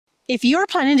If you're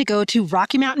planning to go to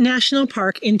Rocky Mountain National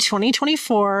Park in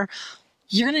 2024,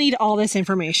 you're going to need all this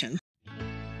information.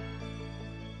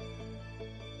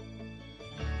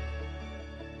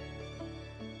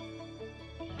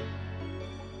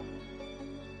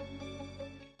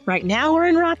 Right now we're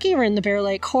in Rocky. We're in the Bear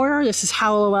Lake corridor. This is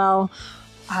Hallowell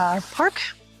Park.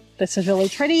 This is really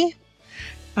pretty.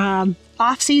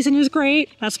 Off season is great.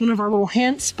 That's one of our little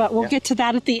hints, but we'll get to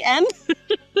that at the end.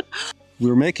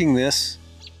 We're making this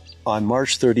on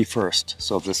March 31st,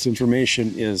 so this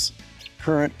information is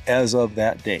current as of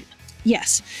that date.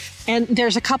 Yes, and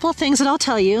there's a couple of things that I'll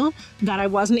tell you that I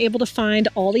wasn't able to find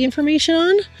all the information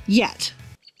on yet.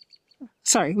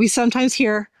 Sorry, we sometimes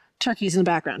hear turkeys in the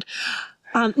background.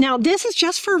 Now, this is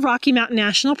just for Rocky Mountain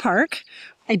National Park.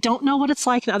 I don't know what it's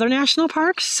like in other national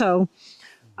parks, so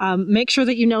make sure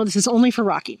that you know this is only for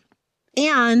Rocky.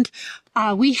 And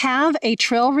we have a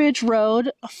Trail Ridge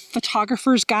Road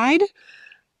photographer's guide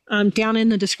down in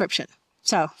the description.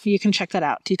 So you can check that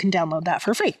out. You can download that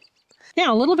for free.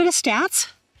 Now, a little bit of stats.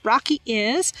 Rocky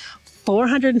is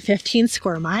 415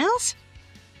 square miles.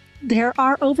 There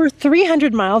are over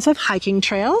 300 miles of hiking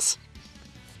trails.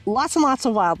 Lots and lots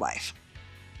of wildlife.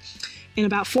 And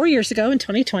about 4 years ago, in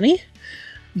 2020,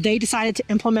 they decided to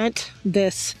implement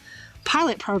this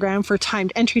pilot program for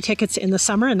timed entry tickets in the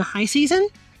summer and the high season.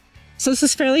 So this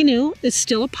is fairly new. It's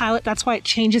still a pilot. That's why it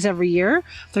changes every year.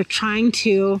 They're trying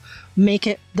to make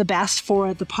it the best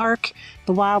for the park,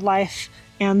 the wildlife,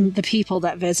 and the people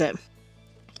that visit.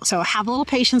 So have a little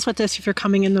patience with this if you're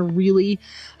coming in the really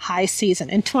high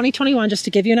season. In 2021, just to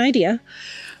give you an idea,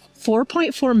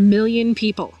 4.4 million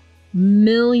people,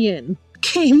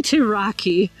 came to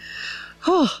Rocky.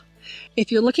 Oh, if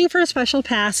you're looking for a special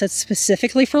pass that's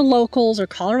specifically for locals or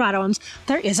Coloradoans,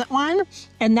 there isn't one,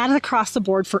 and that is across the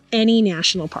board for any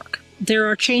national park. There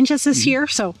are changes this year,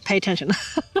 so pay attention.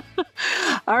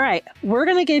 All right, we're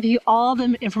going to give you all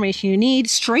the information you need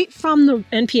straight from the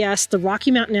NPS, the Rocky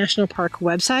Mountain National Park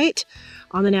website,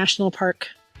 on the National Park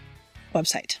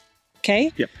website.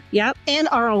 Okay? Yep. Yeah, and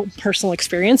our own personal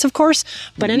experience, of course,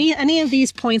 but any of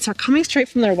these points are coming straight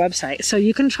from their website, so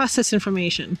you can trust this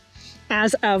information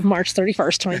as of March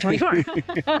 31st,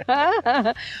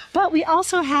 2024. But we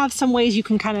also have some ways you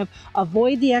can kind of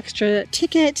avoid the extra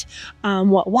ticket,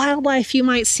 what wildlife you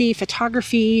might see,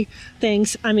 photography,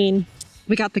 things. I mean,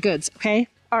 we got the goods, okay?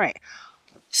 All right.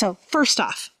 So first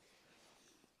off,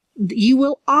 you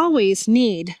will always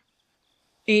need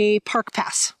a park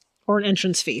pass or an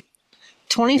entrance fee.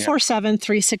 24/7,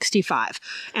 365.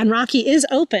 And Rocky is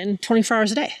open 24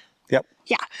 hours a day. Yep.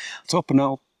 Yeah. It's open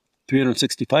now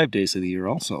 365 days of the year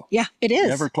also. Yeah, it is. It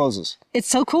never closes. It's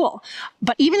so cool.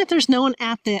 But even if there's no one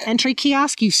at the entry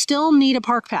kiosk, you still need a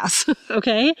park pass,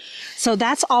 okay? So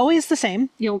that's always the same.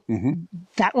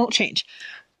 That won't change.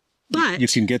 But you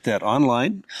can get that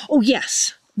online. Oh,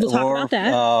 yes. We'll talk about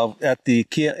that. At the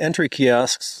entry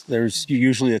kiosks, there's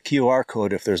usually a QR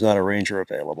code if there's not a ranger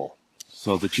available,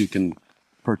 so that you can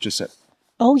purchase it.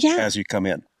 Oh, yeah. As you come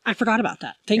in. I forgot about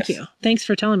that. Thank you. Thanks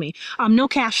for telling me. No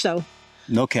cash, though.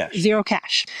 No cash. Zero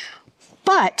cash.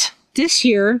 But this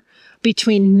year,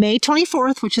 between May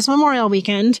 24th, which is Memorial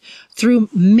Weekend, through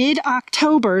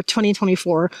mid-October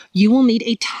 2024, you will need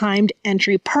a timed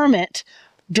entry permit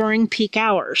during peak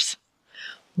hours.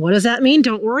 What does that mean?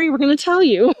 Don't worry, we're going to tell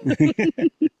you.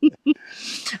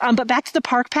 But back to the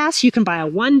park pass, you can buy a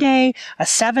 1-day, a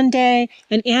 7-day,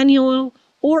 an annual,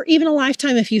 or even a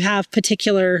lifetime if you have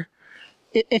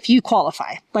if you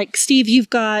qualify. Like Steve, you've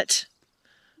got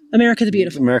America the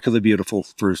Beautiful. America the Beautiful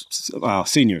for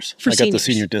seniors. I got the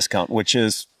senior discount, which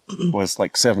was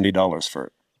like $70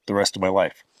 for the rest of my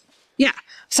life. Yeah,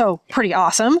 so pretty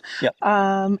awesome. Yep.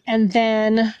 And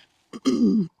then,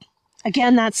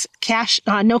 again, that's cash,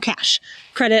 no cash,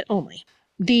 credit only.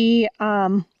 The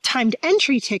timed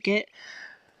entry ticket,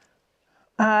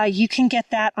 you can get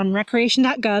that on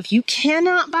recreation.gov. You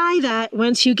cannot buy that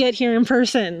once you get here in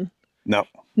person. No.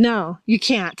 No, you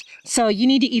can't. So you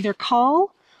need to either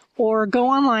call or go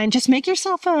online. Just make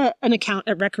yourself an account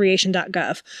at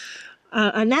recreation.gov.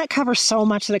 And that covers so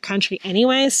much of the country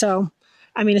anyway. So,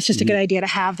 I mean, it's just a good idea to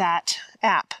have that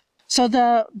app. So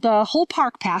the whole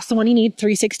park pass, the one you need,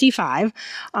 365,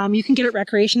 you can get at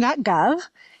recreation.gov.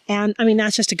 And I mean,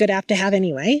 that's just a good app to have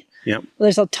anyway. Yep.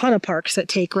 There's a ton of parks that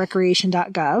take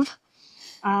recreation.gov.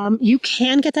 You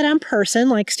can get that in person,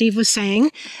 like Steve was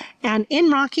saying. And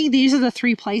in Rocky, these are the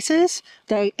 3 places,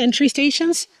 the entry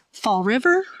stations: Fall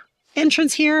River,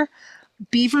 entrance here,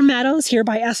 Beaver Meadows here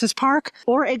by Estes Park,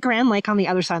 or at Grand Lake on the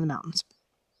other side of the mountains.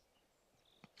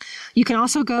 You can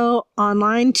also go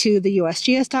online to the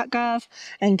usgs.gov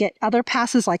and get other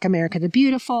passes like America the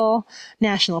Beautiful,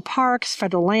 National Parks,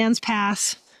 Federal Lands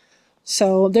Pass.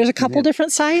 So there's a couple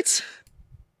different sites.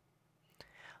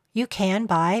 You can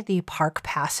buy the park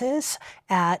passes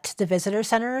at the visitor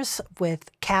centers with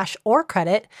cash or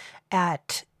credit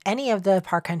at any of the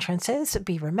park entrances,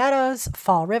 Beaver Meadows,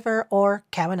 Fall River, or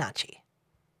Kawanachi.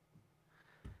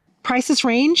 Prices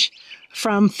range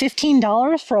from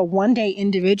 $15 for a one-day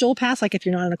individual pass, like if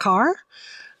you're not in a car,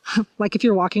 like if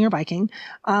you're walking or biking,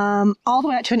 all the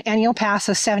way up to an annual pass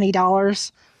of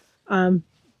 $70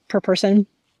 per person.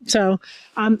 So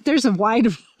there's a wide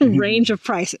range of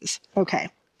prices. Okay.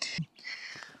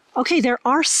 Okay, there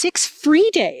are 6 free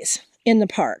days in the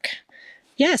park.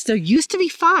 Yes, there used to be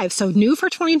 5. So new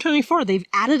for 2024, they've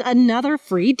added another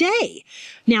free day.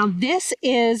 Now, this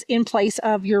is in place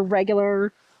of your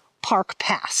regular park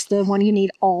pass, the one you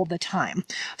need all the time.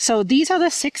 So these are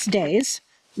the 6 days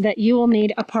that you will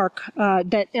need a park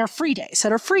that are free days.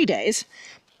 That are free days.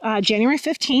 January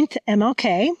 15th,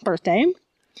 MLK birthday.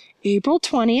 April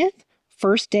 20th,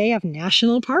 first day of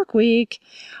National Park Week.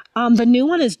 The new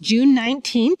one is June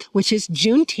 19th, which is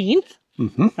Juneteenth.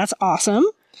 Mm-hmm. That's awesome.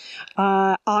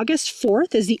 August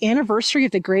 4th is the anniversary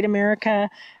of the Great America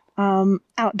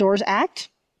Outdoors Act.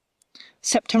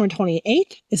 September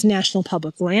 28th is National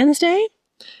Public Lands Day.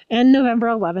 And November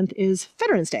 11th is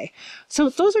Veterans Day. So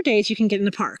those are days you can get in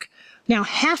the park. Now,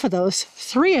 half of those,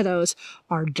 3 of those,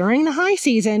 are during the high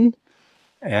season.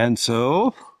 And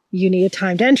so you need a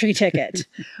timed entry ticket.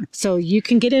 So you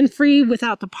can get in free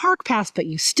without the park pass, but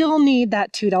you still need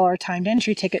that $2 timed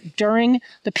entry ticket during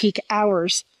the peak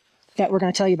hours that we're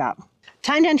going to tell you about.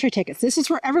 Timed entry tickets. This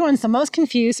is where everyone's the most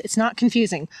confused. It's not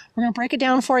confusing. We're going to break it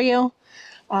down for you.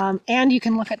 And you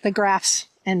can look at the graphs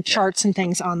and charts and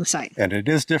things on the site. And it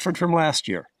is different from last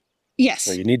year. Yes.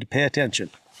 So you need to pay attention.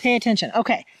 Pay attention.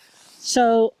 Okay.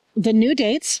 So the new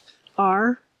dates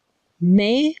are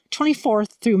May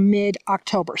 24th through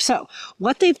mid-October. So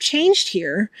what they've changed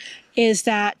here is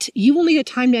that you will need a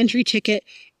timed entry ticket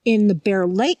in the Bear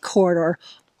Lake corridor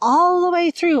all the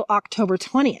way through October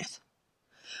 20th.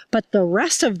 But the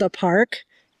rest of the park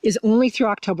is only through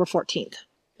October 14th.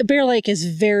 Bear Lake is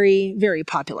very, very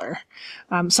popular.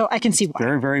 So I can see why.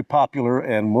 Very, very popular,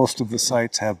 and most of the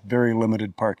sites have very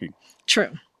limited parking.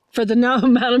 True. For the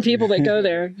amount of people that go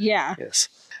there, yeah. Yes.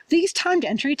 These timed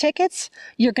entry tickets,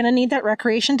 you're going to need that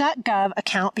recreation.gov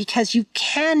account because you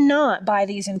cannot buy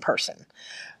these in person.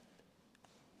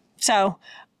 So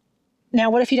now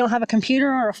what if you don't have a computer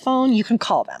or a phone? You can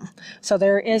call them. So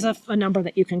there is a number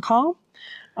that you can call.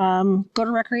 Go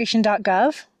to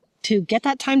recreation.gov to get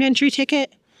that timed entry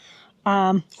ticket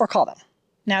or call them.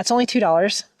 Now it's only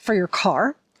 $2 for your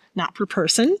car, not per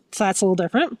person. So that's a little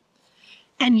different.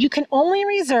 And you can only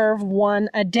reserve 1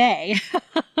 a day.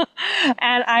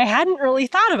 And I hadn't really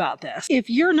thought about this.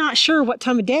 If you're not sure what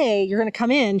time of day you're going to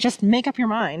come in, just make up your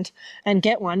mind and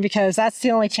get one because that's the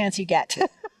only chance you get.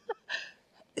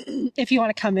 If you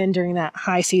want to come in during that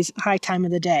high time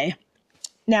of the day.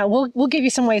 Now, we'll give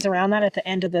you some ways around that at the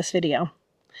end of this video.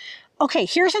 Okay,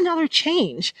 here's another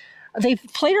change. They've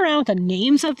played around with the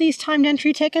names of these timed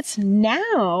entry tickets.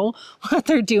 Now, what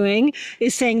they're doing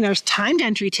is saying there's timed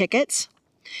entry tickets,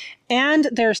 and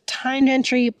there's timed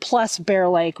entry plus Bear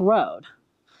Lake Road.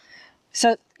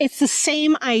 So it's the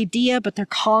same idea, but they're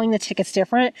calling the tickets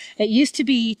different. It used to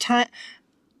be timed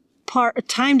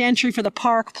entry for the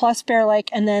park plus Bear Lake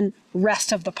and then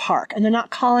rest of the park. And they're not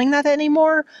calling that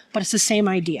anymore, but it's the same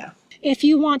idea. If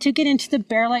you want to get into the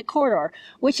Bear Lake corridor,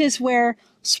 which is where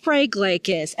Sprague Lake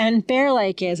is and Bear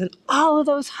Lake is and all of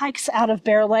those hikes out of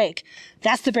Bear Lake,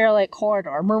 that's the Bear Lake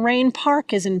corridor. Moraine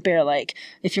Park is in Bear Lake.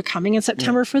 If you're coming in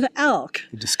September for the elk.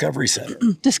 The Discovery Center.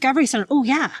 Discovery Center. Oh,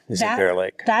 yeah. Is in Bear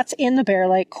Lake. That's in the Bear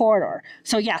Lake corridor.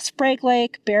 So, yeah, Sprague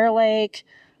Lake, Bear Lake,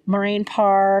 Moraine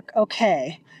Park.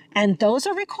 Okay. And those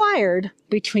are required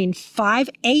between 5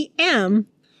 a.m.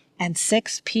 and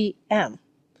 6 p.m.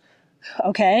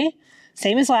 Okay?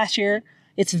 Same as last year.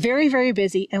 It's very, very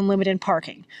busy and limited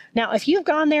parking. Now, if you've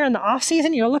gone there in the off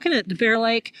season, you're looking at the Bear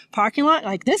Lake parking lot,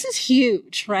 like this is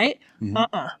huge, right?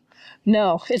 Mm-hmm.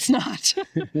 No, it's not.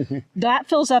 That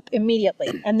fills up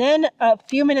immediately. And then a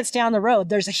few minutes down the road,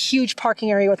 there's a huge parking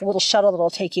area with a little shuttle that'll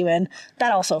take you in.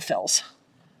 That also fills.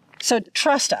 So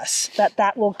trust us that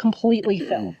that will completely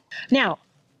fill. Now,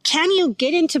 can you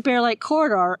get into Bear Lake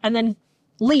corridor and then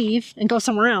leave and go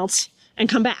somewhere else and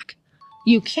come back?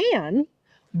 You can,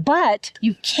 but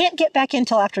you can't get back in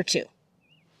till after 2.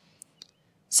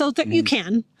 So that you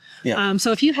can. Yeah.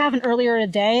 So if you have an earlier in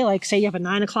the day, like say you have a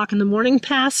 9 o'clock in the morning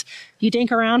pass, you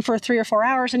dink around for 3 or 4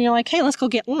 hours and you're like, hey, let's go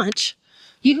get lunch.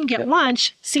 You can get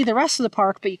lunch, see the rest of the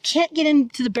park, but you can't get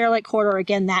into the Bear Lake Corridor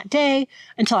again that day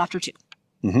until after 2.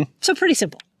 So pretty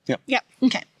simple. Yep.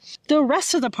 Okay. The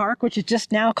rest of the park, which is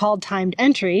just now called timed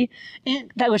entry,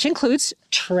 which includes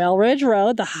Trail Ridge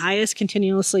Road, the highest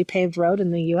continuously paved road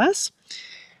in the U.S.,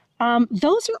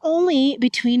 those are only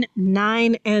between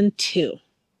 9 and 2.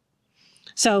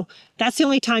 So that's the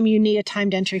only time you need a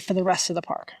timed entry for the rest of the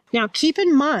park. Now, keep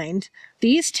in mind,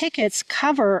 these tickets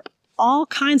cover all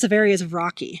kinds of areas of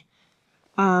Rocky.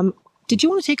 Did you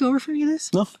want to take over for any of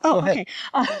this? No. Oh, go ahead.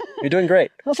 okay. You're doing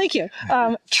great. Well, thank you.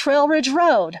 Trail Ridge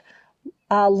Road,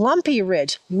 Lumpy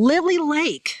Ridge, Lily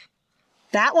Lake.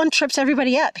 That one trips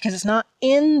everybody up because it's not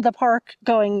in the park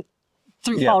going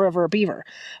through Fall River or Beaver,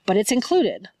 but it's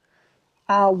included.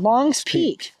 Long's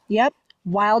Peak. Yep.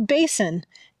 Wild Basin,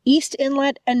 East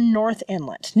Inlet, and North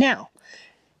Inlet. Now,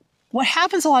 what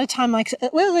happens a lot of time, like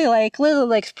Lily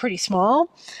Lake's pretty small,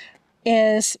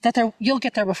 is that you'll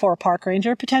get there before a park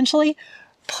ranger potentially.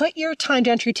 Put your timed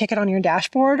entry ticket on your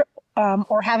dashboard,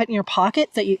 or have it in your pocket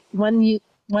that when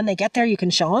they get there you can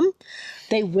show them.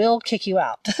 They will kick you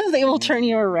out. They will turn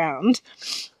you around.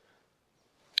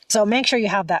 So make sure you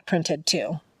have that printed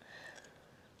too.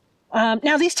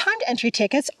 Now, these timed entry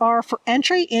tickets are for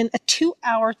entry in a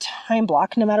 2-hour time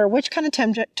block. No matter which kind of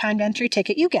timed entry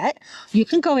ticket you get, you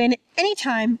can go in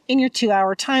anytime in your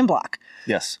 2-hour time block.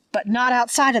 Yes. But not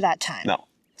outside of that time. No.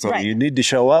 So Right. you need to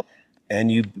show up,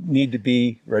 and you need to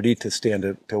be ready to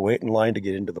to wait in line to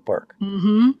get into the park.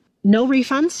 No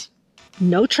refunds,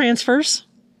 no transfers,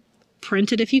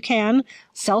 print it if you can.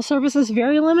 Cell service is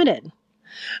very limited.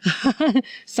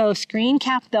 So screen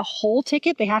cap the whole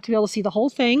ticket. They have to be able to see the whole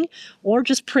thing, or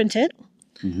just print it.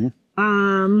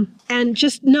 And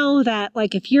just know that,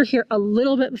 like, if you're here a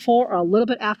little bit before or a little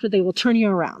bit after, they will turn you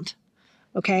around.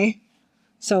 Okay?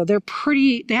 So they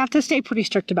have to stay pretty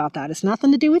strict about that. It's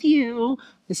nothing to do with you.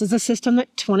 This is a system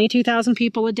that 22,000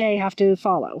 people a day have to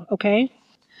follow. Okay?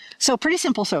 So pretty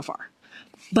simple so far.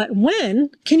 But when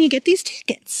can you get these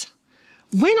tickets?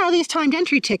 When are these timed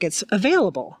entry tickets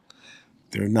available?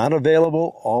 They're not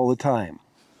available all the time.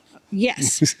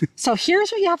 Yes. So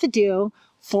here's what you have to do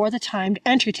for the timed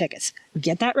entry tickets.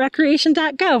 Get that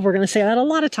recreation.gov. We're going to say that a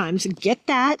lot of times. Get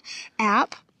that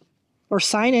app or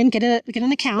sign in, get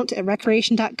an account at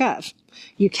recreation.gov.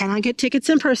 You cannot get tickets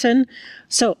in person.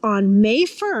 So on May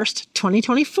 1st,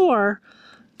 2024,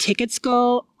 tickets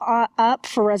go up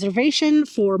for reservation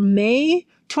for May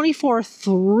 24th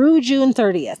through June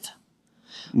 30th.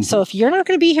 So if you're not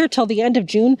going to be here till the end of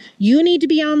June, you need to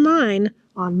be online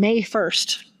on May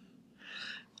 1st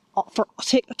for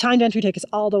timed entry tickets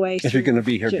all the way through If you're going to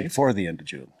be here June. before the end of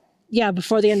June. Yeah,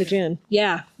 before the end of June.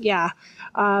 Yeah.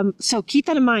 So keep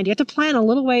that in mind. You have to plan a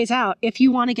little ways out if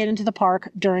you want to get into the park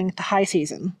during the high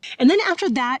season. And then after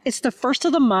that, it's the first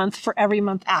of the month for every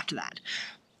month after that,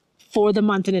 for the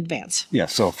month in advance. Yeah,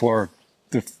 so for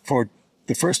the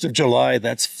 1st of July,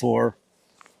 that's for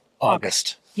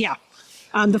August. Yeah.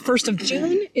 The 1st of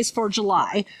June is for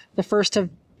July. The 1st of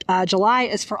July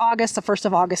is for August. The 1st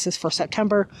of August is for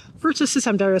September. 1st of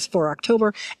September is for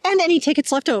October. And any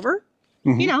tickets left over,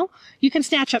 you know, you can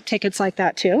snatch up tickets like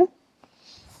that too.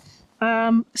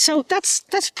 So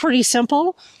that's pretty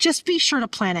simple. Just be sure to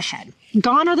plan ahead.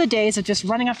 Gone are the days of just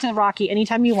running up to the Rocky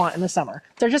anytime you want in the summer.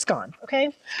 They're just gone, okay?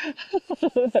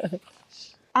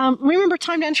 Remember,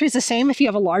 timed entry is the same if you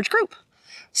have a large group.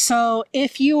 So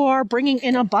if you are bringing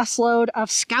in a busload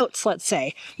of scouts, let's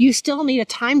say, you still need a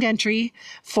timed entry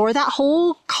for that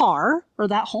whole car or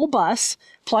that whole bus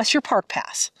plus your park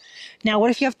pass. Now,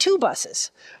 what if you have 2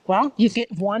 buses? Well, you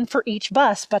get one for each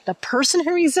bus, but the person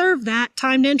who reserved that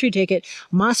timed entry ticket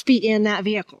must be in that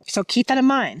vehicle. So keep that in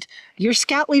mind. Your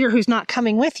scout leader who's not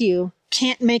coming with you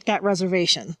can't make that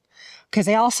reservation because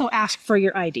they also ask for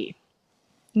your ID.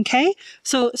 Okay,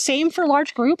 so same for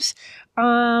large groups,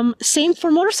 same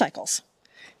for motorcycles.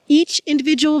 Each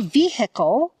individual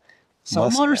vehicle, so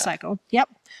a motorcycle,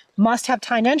 must have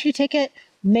timed entry ticket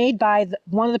made by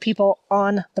one of the people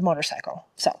on the motorcycle.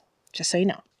 So, just so you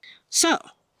know. So,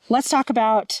 let's talk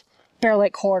about Bear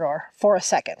Lake Corridor for a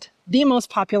second. The most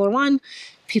popular one,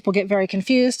 people get very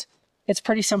confused. It's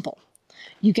pretty simple.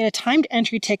 You get a timed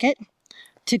entry ticket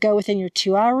to go within your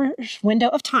 2-hour window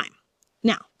of time.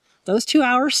 Now, those 2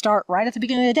 hours start right at the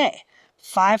beginning of the day.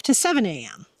 5 to 7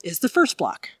 a.m. is the first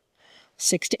block.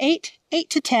 6 to 8, 8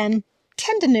 to 10,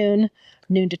 10 to noon,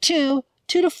 noon to 2,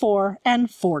 2 to 4, and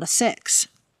 4 to 6.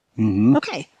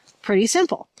 Okay, pretty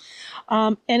simple.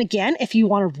 And again, if you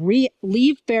want to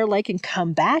leave Bear Lake and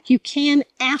come back, you can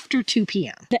after 2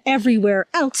 p.m. Everywhere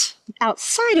else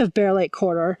outside of Bear Lake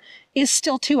Corridor is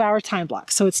still 2-hour time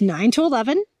blocks. So it's 9 to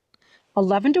 11,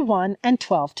 11 to 1, and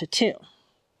 12 to 2.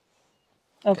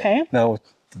 Okay. Now, with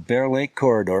the Bear Lake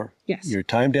Corridor, Yes. your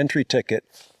timed entry ticket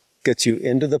gets you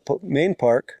into the main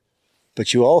park,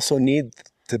 but you also need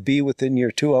to be within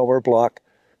your 2-hour block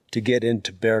to get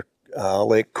into Bear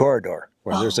Lake Corridor,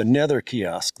 where there's another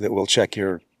kiosk that will check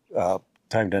your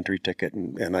timed entry ticket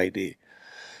and ID.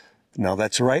 Now,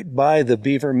 that's right by the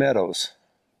Beaver Meadows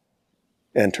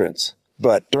entrance.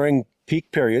 But during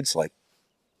peak periods, like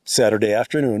Saturday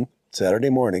afternoon, Saturday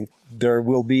morning, there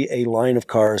will be a line of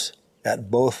cars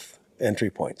at both entry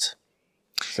points.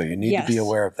 So you need to be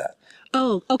aware of that.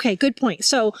 Oh, okay. Good point.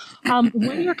 So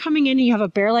when you're coming in and you have a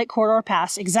Bear Lake Corridor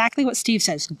pass, exactly what Steve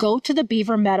says, go to the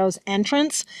Beaver Meadows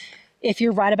entrance if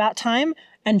you're right about time.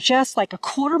 And just like a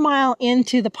quarter mile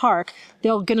into the park,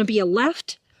 there's going to be a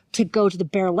left to go to the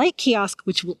Bear Lake kiosk,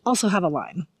 which will also have a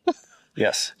line.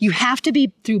 Yes. You have to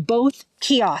be through both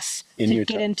kiosks In your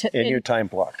time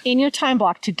block. In your time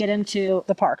block to get into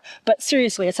the park. But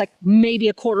seriously, it's like maybe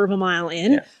a quarter of a mile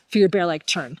in for your Bear Lake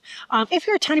turn. If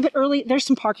you're a tiny bit early, there's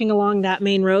some parking along that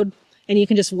main road, and you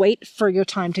can just wait for your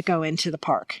time to go into the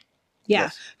park. Yeah,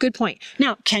 Yes. Good point.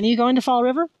 Now, can you go into Fall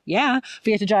River? Yeah, but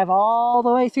you have to drive all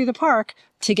the way through the park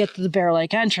to get to the Bear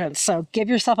Lake entrance. So give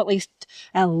yourself at least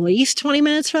 20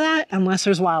 minutes for that, unless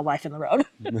there's wildlife in the road.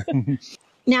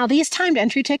 Now, these timed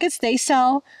entry tickets, they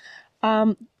sell,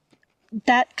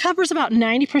 that covers about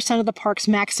 90% of the park's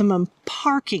maximum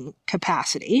parking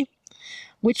capacity,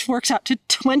 which works out to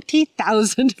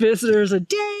 20,000 visitors a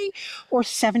day or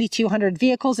 7,200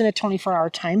 vehicles in a 24-hour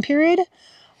time period.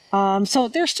 So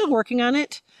they're still working on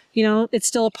it. You know, it's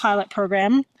still a pilot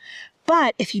program.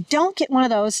 But if you don't get one of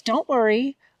those, don't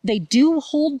worry. They do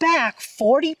hold back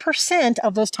 40%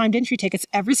 of those timed entry tickets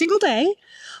every single day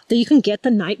that you can get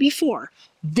the night before.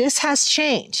 This has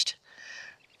changed.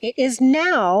 It is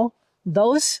now,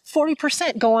 those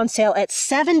 40% go on sale at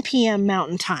 7 p.m.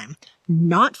 Mountain Time,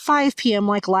 not 5 p.m.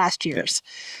 like last year's.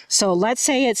 So let's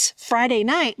say it's Friday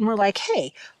night and we're like,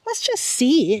 hey, let's just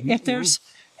see if there's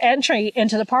entry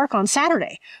into the park on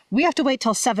Saturday. We have to wait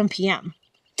till 7 p.m.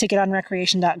 to get on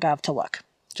recreation.gov to look,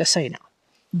 just so you know.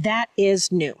 That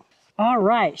is new. All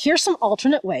right, here's some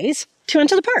alternate ways to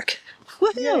enter the park.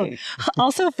 Woohoo!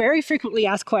 Also, very frequently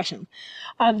asked question.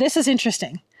 This is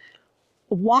interesting.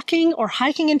 Walking or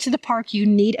hiking into the park, you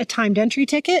need a timed entry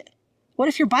ticket. What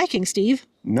if you're biking, Steve?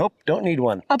 Nope, don't need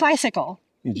one. A bicycle.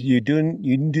 You do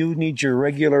need your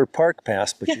regular park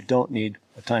pass, but you don't need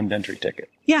a timed entry ticket.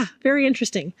 Yeah, very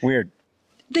interesting. Weird.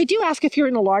 They do ask if you're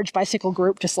in a large bicycle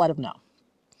group, just let them know.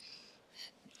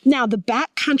 Now, the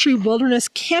backcountry wilderness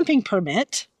camping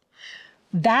permit,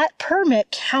 that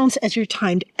permit counts as your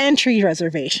timed entry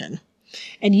reservation.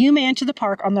 And you may enter the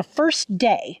park on the first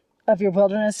day of your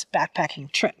wilderness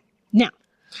backpacking trip. Now,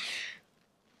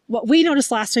 what we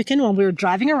noticed last weekend when we were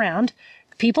driving around,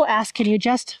 people asked,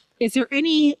 is there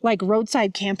any like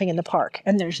roadside camping in the park?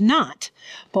 And there's not.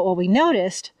 But what we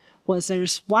noticed was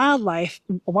there's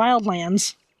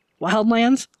wilderness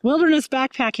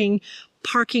backpacking,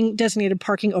 designated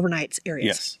parking overnights areas.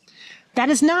 Yes. That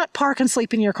is not park and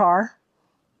sleep in your car.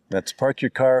 That's park your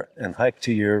car and hike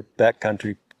to your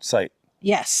backcountry site.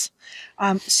 Yes.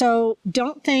 So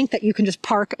don't think that you can just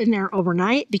park in there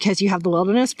overnight because you have the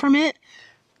wilderness permit.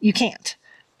 You can't.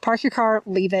 Park your car,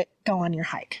 leave it, go on your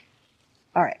hike.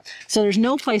 All right. So there's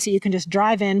no place that you can just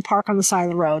drive in, park on the side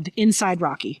of the road inside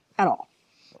Rocky at all.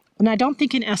 And I don't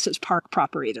think in Estes Park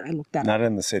proper either. I looked that up. Not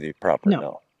in the city proper,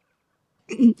 no.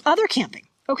 Other camping.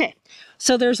 Okay.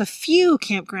 So there's a few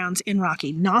campgrounds in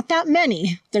Rocky. Not that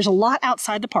many. There's a lot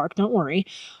outside the park, don't worry.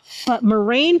 But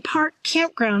Moraine Park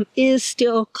Campground is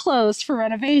still closed for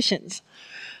renovations.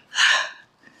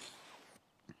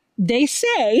 They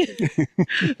say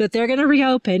that they're going to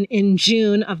reopen in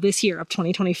June of this year, of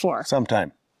 2024.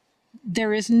 Sometime.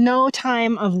 There is no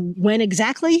time of when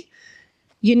exactly.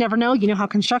 You never know. You know how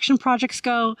construction projects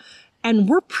go. And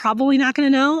we're probably not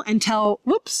going to know until,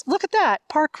 whoops, look at that.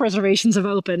 Park reservations have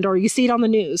opened, or you see it on the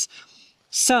news.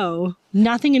 So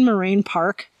nothing in Moraine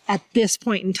Park at this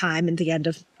point in time at the end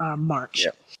of March.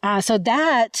 Yep. So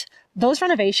those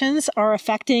renovations are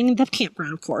affecting the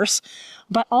campground, of course,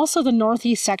 but also the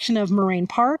northeast section of Moraine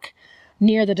Park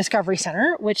near the Discovery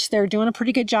Center, which they're doing a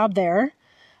pretty good job there.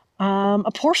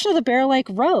 A portion of the Bear Lake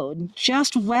Road,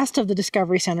 just west of the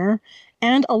Discovery Center,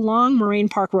 and along Moraine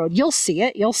Park Road. You'll see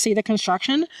it. You'll see the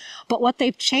construction. But what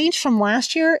they've changed from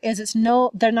last year is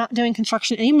they're not doing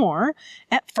construction anymore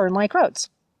at Fern Lake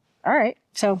Roads. All right.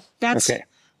 So that's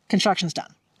construction's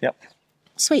done. Yep.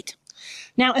 Sweet.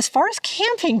 Now, as far as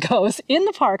camping goes in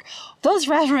the park, those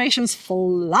reservations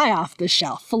fly off the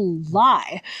shelf,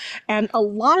 fly. And a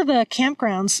lot of the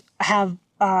campgrounds have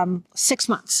 6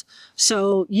 months.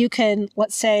 So you can,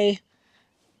 let's say,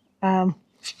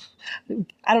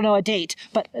 I don't know a date,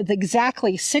 but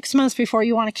exactly 6 months before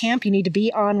you want to camp, you need to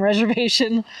be on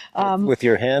reservation. With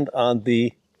your hand on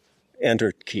the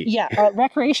enter key. Yeah,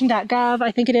 recreation.gov,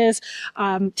 I think it is,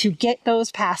 to get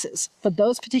those passes for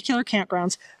those particular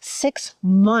campgrounds 6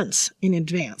 months in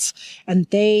advance. And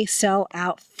they sell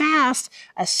out fast,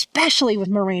 especially with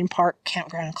Marine Park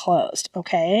Campground closed,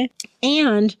 okay?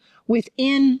 And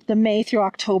within the May through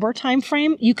October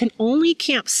timeframe, you can only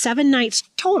camp 7 nights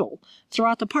total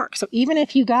throughout the park. So even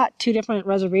if you got 2 different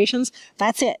reservations,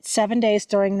 that's it, 7 days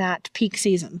during that peak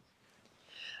season.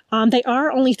 They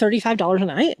are only $35 a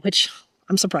night, which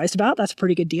I'm surprised about. That's a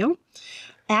pretty good deal.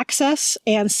 Access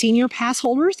and senior pass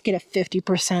holders get a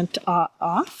 50%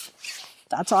 off.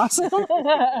 That's awesome.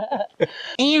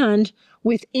 And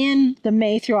within the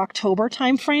May through October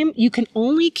timeframe, you can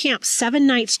only camp 7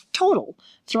 nights total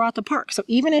throughout the park. So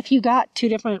even if you got 2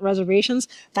 different reservations,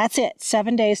 that's it,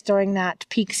 7 days during that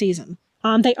peak season.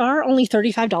 They are only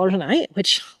 $35 a night,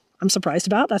 which I'm surprised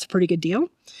about. That's a pretty good deal.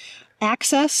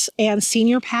 Access and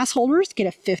senior pass holders get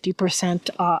a 50%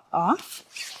 off.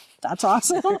 That's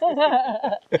awesome.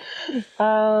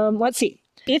 Let's see.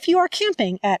 If you are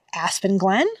camping at Aspen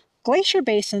Glen, Glacier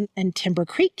Basin, and Timber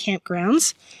Creek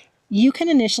campgrounds, you can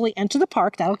initially enter the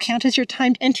park. That'll count as your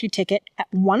timed entry ticket at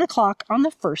 1 o'clock on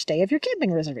the first day of your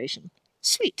camping reservation.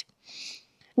 Sweet.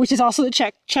 Which is also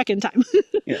the check-in time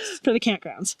Yes. for the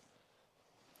campgrounds.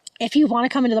 If you want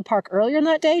to come into the park earlier in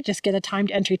that day, just get a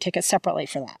timed entry ticket separately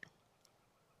for that.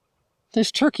 There's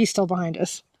turkeys still behind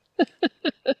us.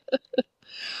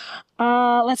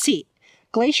 Let's see.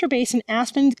 Glacier Basin,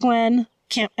 Aspen Glen,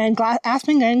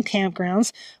 Aspen Glen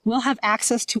campgrounds will have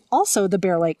access to also the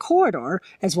Bear Lake corridor,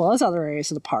 as well as other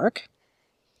areas of the park.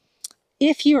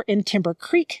 If you're in Timber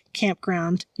Creek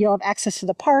campground, you'll have access to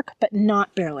the park, but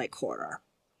not Bear Lake corridor.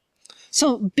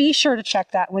 So be sure to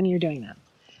check that when you're doing that.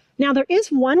 Now, there is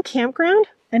one campground.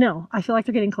 I know. I feel like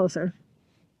they're getting closer.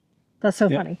 That's so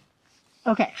funny.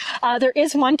 Okay. There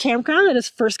is one campground that is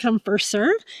first come, first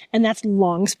serve, and that's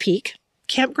Longs Peak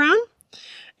Campground.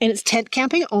 And it's tent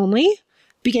camping only,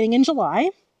 beginning in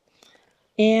July.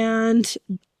 And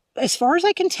as far as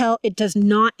I can tell, it does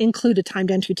not include a timed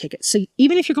entry ticket. So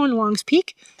even if you're going to Longs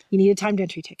Peak, you need a timed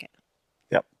entry ticket.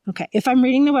 Yep. Okay, if I'm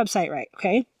reading the website right,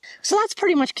 okay? So that's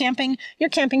pretty much camping. Your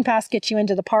camping pass gets you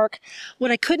into the park.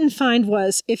 What I couldn't find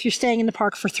was, if you're staying in the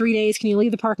park for 3 days, can you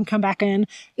leave the park and come back in?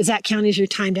 Does that count as your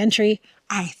timed entry?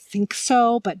 I think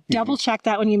so, but double check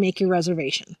that when you make your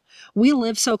reservation. We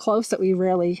live so close that we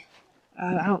rarely,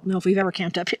 I don't know if we've ever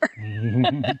camped up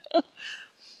here.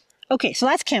 Okay, so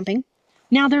that's camping.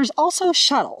 Now there's also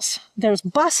shuttles. There's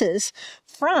buses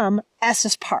from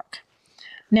Estes Park.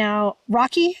 Now,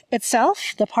 Rocky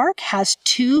itself, the park, has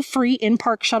 2 free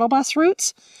in-park shuttle bus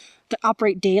routes that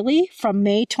operate daily from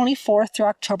May 24th through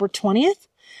October 20th,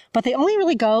 but they only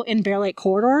really go in Bear Lake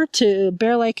corridor to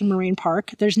Bear Lake and Marine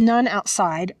Park. There's none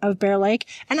outside of Bear Lake.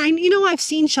 And I've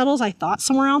seen shuttles, I thought,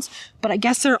 somewhere else, but I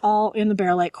guess they're all in the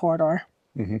Bear Lake corridor.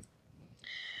 Mm-hmm.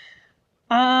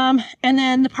 And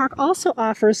then the park also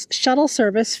offers shuttle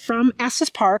service from Estes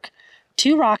Park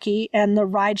to Rocky and the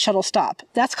ride shuttle stop.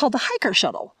 That's called the hiker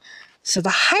shuttle. So the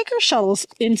hiker shuttle's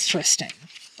interesting,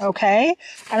 okay?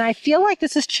 And I feel like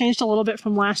this has changed a little bit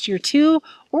from last year too,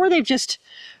 or they've just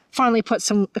finally put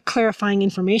some clarifying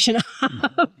information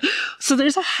up. So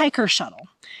there's a hiker shuttle.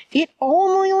 It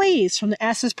only leaves from the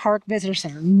Estes Park Visitor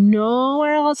Center.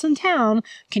 Nowhere else in town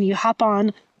can you hop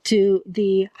on to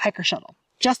the hiker shuttle,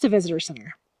 just the Visitor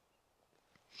Center.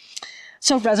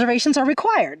 So reservations are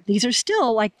required. These are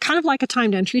still kind of like a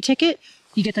timed entry ticket.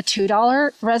 You get the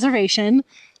 $2 reservation,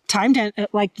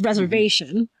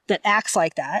 reservation that acts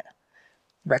like that,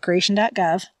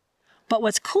 recreation.gov. But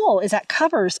what's cool is that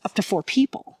covers up to 4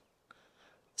 people.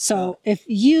 So if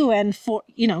you and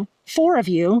 4 of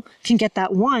you can get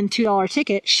that one $2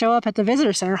 ticket, show up at the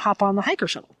visitor center, hop on the hiker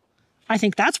shuttle. I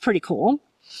think that's pretty cool.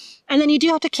 And then you do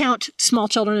have to count small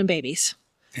children and babies.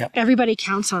 Yep. Everybody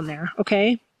counts on there,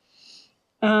 okay?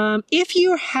 If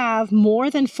you have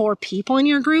more than 4 people in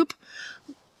your group,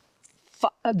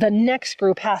 the next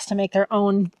group has to make their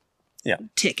own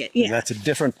ticket. Yeah. And that's a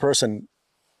different person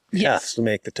has to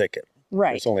make the ticket.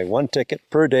 Right. There's only 1 ticket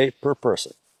per day per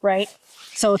person. Right.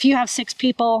 So if you have 6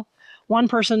 people, one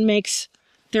person makes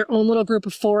their own little group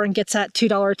of 4 and gets that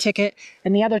 $2 ticket,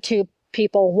 and the other 2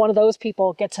 people, one of those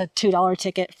people gets a $2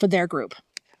 ticket for their group.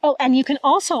 Oh, and you can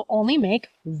also only make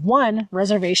 1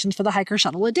 reservation for the hiker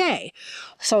shuttle a day.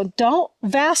 So don't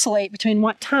vacillate between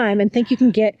what time and think you can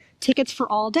get tickets for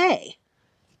all day.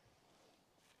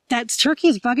 That turkey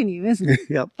is bugging you, isn't it?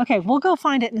 Yep. Okay, we'll go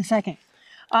find it in a second.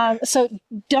 So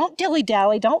don't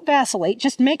dilly-dally, don't vacillate,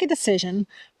 just make a decision,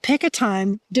 pick a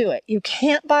time, do it. You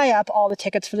can't buy up all the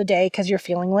tickets for the day because you're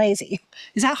feeling lazy.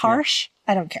 Is that harsh?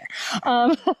 I don't care.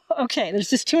 Okay, there's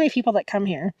just too many people that come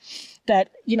here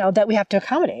that, that we have to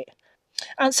accommodate.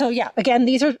 So yeah, again,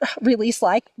 these are released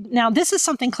like, now this is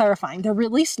something clarifying. They're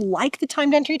released like the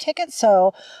timed entry tickets.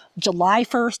 So July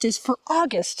 1st is for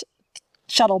August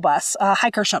shuttle bus,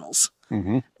 hiker shuttles.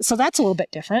 Mm-hmm. So that's a little bit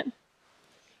different.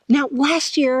 Now,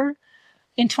 last year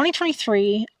in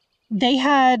 2023, they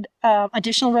had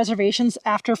additional reservations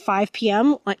after 5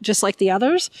 p.m., just like the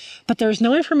others, but there's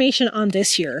no information on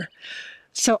this year.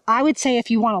 So I would say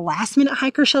if you want a last minute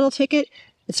hiker shuttle ticket,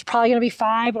 it's probably going to be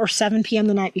 5 or 7 p.m.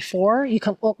 the night before. You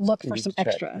can look for some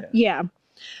extra. Yeah.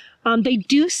 They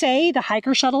do say the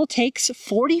hiker shuttle takes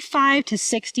 45 to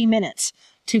 60 minutes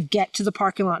to get to the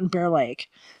parking lot in Bear Lake.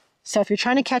 So if you're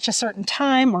trying to catch a certain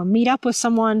time or meet up with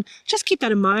someone, just keep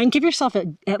that in mind. Give yourself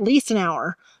at least an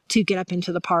hour to get up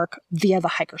into the park via the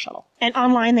hiker shuttle. And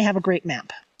online, they have a great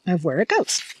map of where it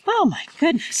goes. Oh my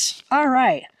goodness. All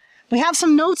right. We have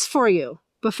some notes for you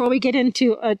before we get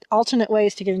into alternate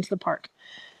ways to get into the park.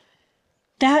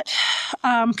 That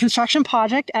construction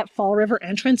project at Fall River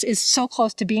Entrance is so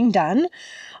close to being done.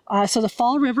 So the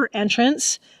Fall River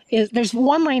Entrance there's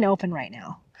one lane open right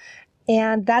now.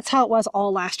 And that's how it was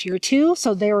all last year too.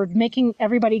 So they were making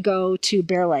everybody go to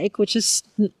Bear Lake, which is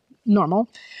normal.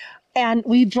 And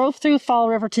we drove through Fall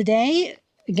River today,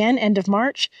 again, end of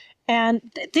March, and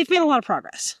they've made a lot of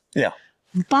progress. Yeah.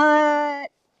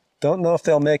 But don't know if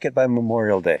they'll make it by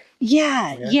Memorial Day.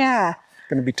 Yeah.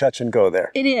 Going to be touch and go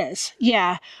there. It is,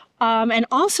 yeah. And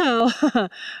also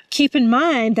keep in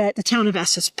mind that the town of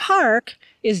Estes Park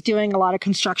is doing a lot of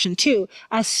construction too,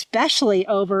 especially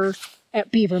over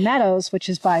at Beaver Meadows, which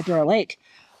is by Bear Lake.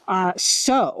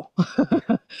 So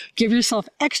give yourself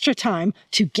extra time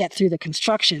to get through the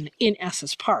construction in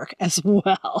Estes Park as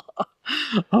well.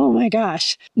 Oh my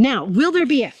gosh. Now, will there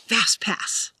be a fast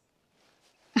pass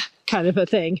kind of a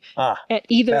thing at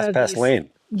either fast of pass these? lane?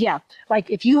 Yeah. Like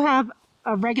if you have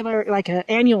a regular, like an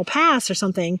annual pass or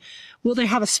something, will they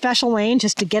have a special lane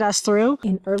just to get us through?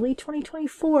 In early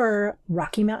 2024,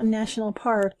 Rocky Mountain National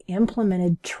Park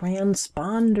implemented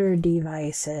transponder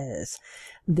devices.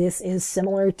 This is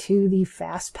similar to the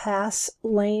Fast Pass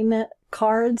lane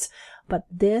cards, but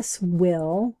this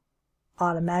will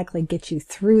automatically get you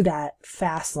through that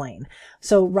fast lane.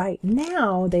 So right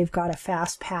now, they've got a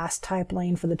Fast Pass type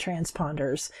lane for the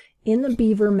transponders in the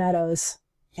Beaver Meadows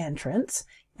entrance,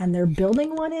 and they're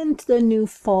building one into the new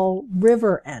Fall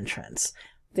River entrance.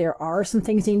 There are some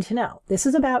things you need to know. This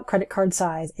is about credit card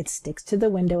size. It sticks to the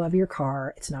window of your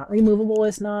car. It's not removable.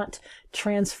 It's not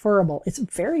transferable. It's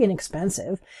very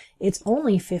inexpensive. It's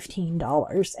only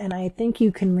 $15, and I think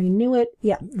you can renew it.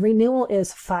 Yeah, renewal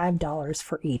is $5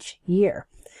 for each year.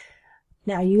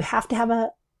 Now, you have to have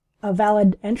a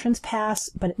valid entrance pass,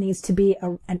 but it needs to be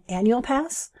an annual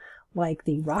pass, like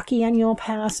the Rocky Annual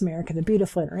Pass, America the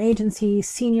Beautiful Interagency,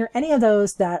 Senior, any of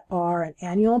those that are an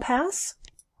annual pass.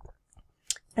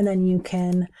 And then you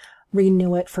can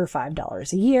renew it for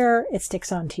 $5 a year. It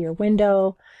sticks onto your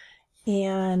window,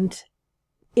 and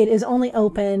it is only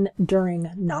open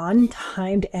during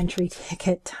non-timed entry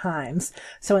ticket times.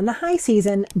 So in the high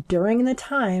season, during the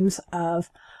times of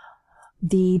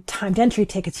the timed entry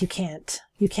tickets, you can't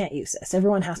use this.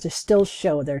 Everyone has to still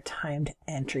show their timed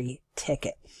entry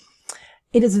ticket.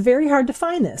 It is very hard to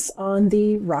find this on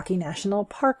the Rocky National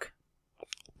Park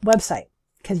website,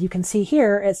 because you can see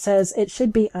here it says it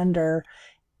should be under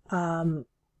Plan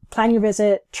Your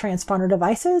Visit Transponder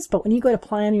Devices, but when you go to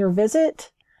Plan Your Visit,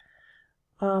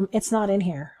 it's not in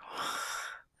here.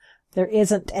 There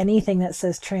isn't anything that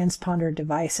says Transponder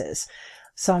Devices.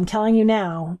 So I'm telling you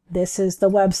now, this is the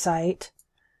website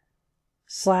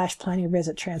 / Plan Your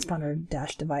Visit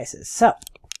Transponder Devices. So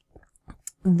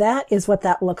that is what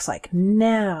that looks like.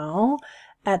 Now,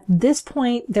 at this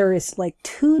point, there is like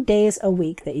 2 days a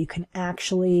week that you can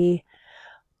actually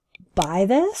buy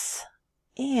this.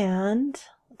 And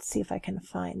let's see if I can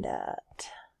find it.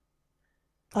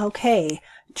 Okay,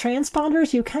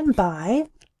 transponders you can buy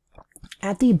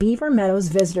at the Beaver Meadows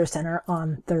Visitor Center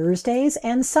on Thursdays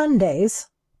and Sundays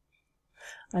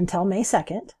until May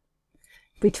 2nd,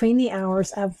 between the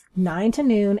hours of 9 to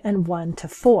noon and 1 to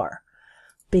 4.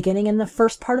 Beginning in the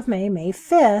first part of May, May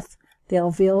 5th,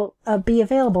 they'll be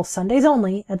available Sundays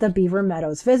only at the Beaver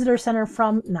Meadows Visitor Center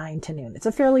from 9 to noon. It's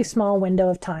a fairly small window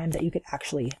of time that you could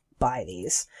actually buy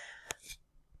these.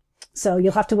 So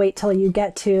you'll have to wait till you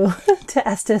get to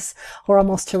Estes or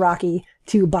almost to Rocky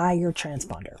to buy your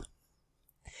transponder.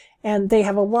 And they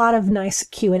have a lot of nice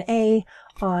Q&A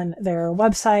on their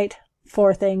website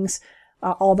for things.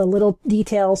 all the little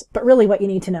details. But really what you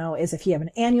need to know is if you have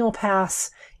an annual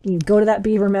pass and you go to that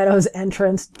Beaver Meadows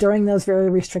entrance during those very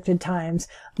restricted times,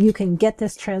 you can get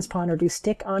this transponder to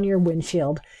stick on your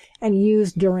windshield and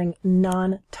use during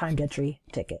non-timed entry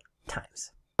ticket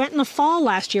times. Went in the fall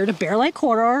last year to Bear Lake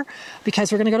Corridor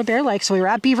because we're going to go to Bear Lake. So we were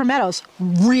at Beaver Meadows,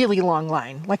 really long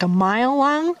line, like a mile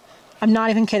long. I'm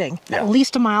not even kidding. At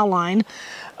least a mile line,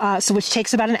 so which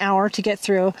takes about an hour to get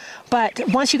through. But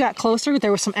once you got closer,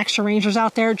 there were some extra rangers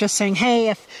out there just saying, hey,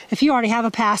 if you already have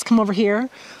a pass, come over here.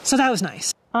 So that was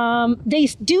nice. They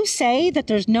do say that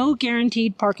there's no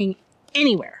guaranteed parking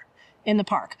anywhere in the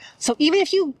park. So even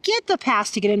if you get the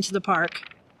pass to get into the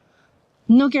park,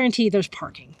 no guarantee there's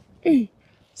parking.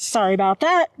 Sorry about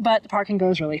that, but the parking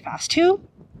goes really fast too.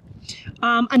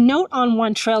 A note on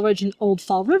one Trail Ridge and Old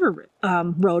Fall River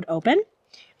road open.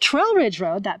 Trail Ridge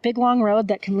Road, that big long road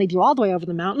that can lead you all the way over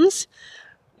the mountains,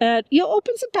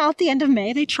 opens about the end of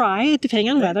May. They try, depending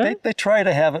on weather. They try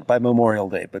to have it by Memorial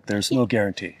Day, but there's no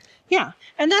guarantee. Yeah,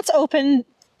 and that's open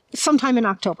sometime in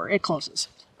October. It closes,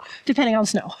 depending on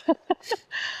snow.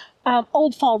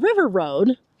 Old Fall River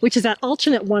Road, which is that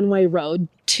alternate one-way road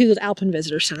to the Alpine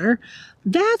Visitor Center,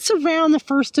 that's around the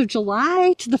 1st of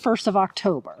July to the 1st of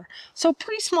October. So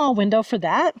pretty small window for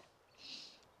that.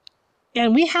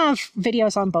 And we have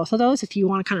videos on both of those if you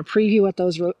want to kind of preview what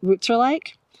those routes are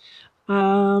like.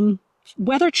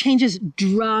 Weather changes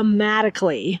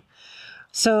dramatically.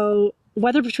 So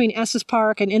weather between Estes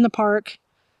Park and in the park,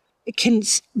 it can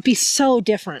be so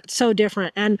different.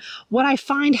 And what I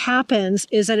find happens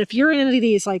is that if you're in any of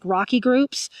these like rocky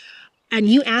groups and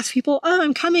you ask people, oh,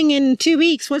 I'm coming in 2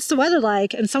 weeks, what's the weather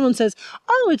like? And someone says,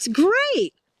 oh, it's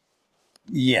great.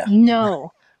 Yeah.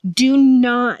 No, do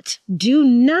not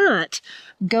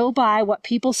go by what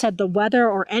people said the weather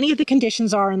or any of the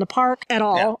conditions are in the park at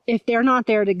all if they're not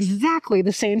there at exactly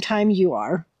the same time you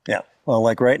are. Yeah. Well,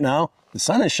 like right now, the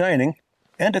sun is shining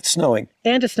and it's snowing.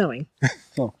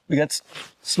 So we got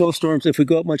snowstorms. If we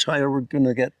go up much higher, we're going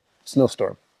to get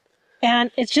snowstorm.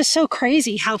 And it's just so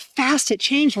crazy how fast it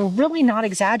changed. We're really not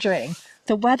exaggerating.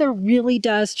 The weather really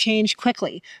does change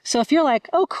quickly. So if you're like,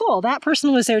 oh, cool, that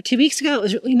person was there 2 weeks ago. It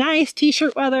was really nice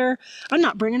t-shirt weather. I'm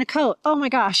not bringing a coat. Oh my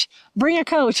gosh, bring a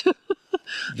coat.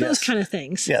 Those kind of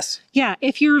things. Yes. Yeah.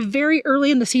 If you're very early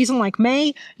in the season like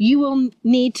May, you will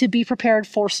need to be prepared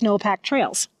for snowpacked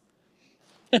trails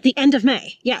at the end of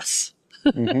May. Yes.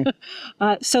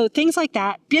 So things like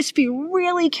that, just be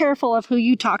really careful of who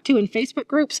you talk to in Facebook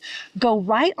groups. Go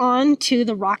right on to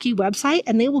the Rocky website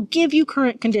and they will give you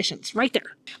current conditions right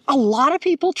there. A lot of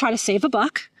people try to save a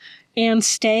buck and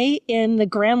stay in the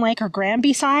Grand Lake or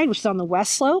Granby side, which is on the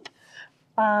west slope.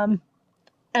 And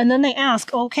then they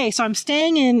ask, okay, so I'm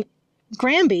staying in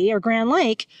Granby or Grand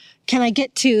Lake. Can I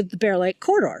get to the Bear Lake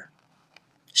corridor?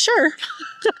 Sure.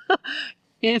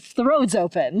 If the road's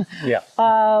open. Yeah.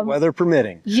 Weather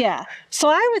permitting. Yeah. So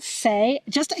I would say,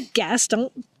 just a guess,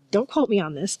 don't quote me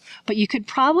on this, but you could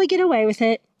probably get away with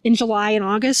it in July and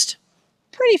August.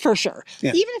 Pretty for sure.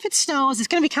 Yeah. Even if it snows, it's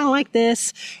going to be kind of like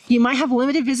this. You might have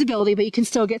limited visibility, but you can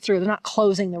still get through. They're not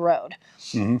closing the road.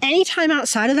 Anytime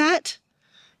outside of that,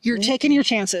 you're taking your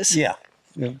chances. Yeah.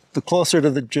 The closer to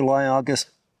the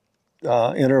July-August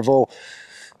interval,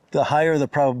 the higher the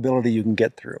probability you can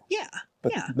get through. Yeah.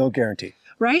 But no guarantee.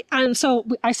 Right? And so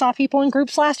I saw people in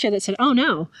groups last year that said, oh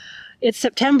no, it's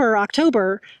September,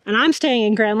 October, and I'm staying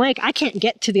in Grand Lake. I can't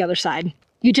get to the other side.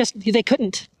 They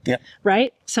couldn't. Yeah.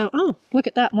 Right? So, oh, look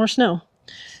at that, more snow.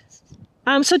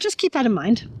 So just keep that in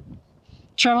mind.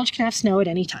 Trail Ridge can have snow at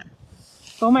any time.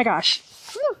 Oh my gosh.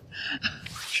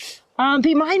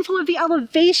 Be mindful of the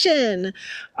elevation.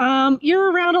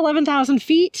 You're around 11,000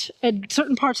 feet at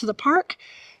certain parts of the park.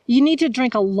 You need to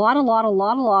drink a lot of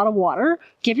water.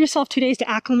 Give yourself 2 days to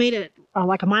acclimate at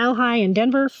like a mile high in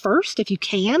Denver first, if you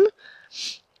can.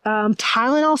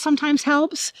 Tylenol sometimes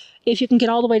helps. If you can get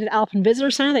all the way to the Alpine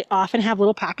Visitor Center, they often have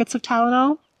little packets of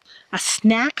Tylenol.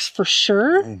 Snacks for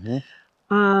sure.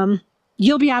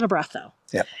 You'll be out of breath though.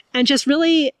 Yep. And just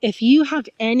really, if you have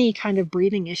any kind of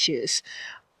breathing issues,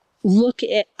 look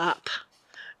it up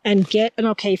and get an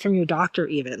okay from your doctor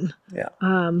even. Yeah.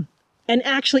 And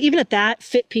actually, even at that,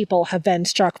 fit people have been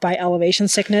struck by elevation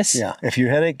sickness. Yeah. If your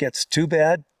headache gets too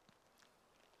bad,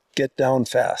 get down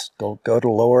fast. Go to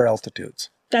lower altitudes.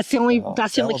 That's the only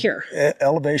cure.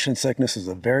 Elevation sickness is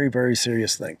a very, very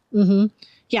serious thing.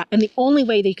 Yeah. And the only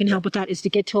way that you can help with that is to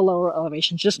get to a lower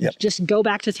elevation. Just go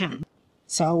back to town.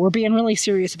 So we're being really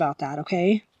serious about that.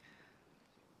 Okay.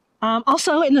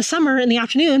 Also, in the summer, in the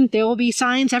afternoon, there will be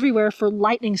signs everywhere for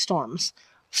lightning storms.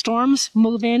 Storms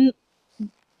move in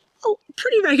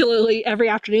pretty regularly every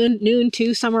afternoon, noon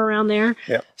too, somewhere around there.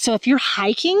 Yep. So if you're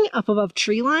hiking up above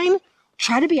tree line,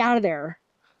 try to be out of there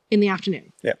in the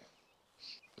afternoon. Yep.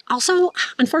 Also,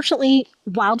 unfortunately,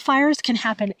 wildfires can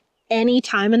happen any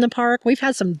time in the park. We've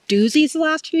had some doozies the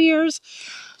last few years.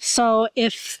 So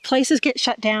if places get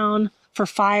shut down for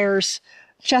fires,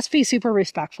 just be super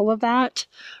respectful of that.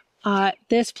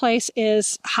 This place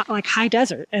is like high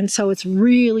desert, and so it's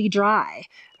really dry.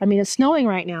 I mean, it's snowing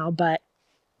right now, but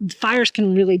fires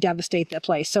can really devastate that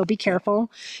place. So be careful.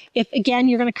 If, again,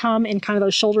 you're going to come in kind of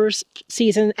those shoulder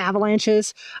season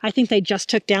avalanches, I think they just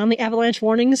took down the avalanche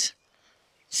warnings.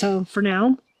 So for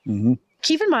now,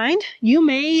 keep in mind, you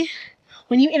may,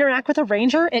 when you interact with a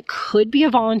ranger, it could be a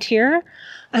volunteer,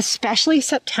 especially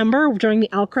September during the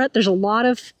elk rut. There's a lot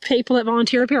of people that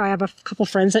volunteer up here. I have a couple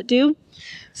friends that do.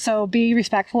 So be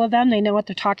respectful of them. They know what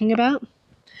they're talking about.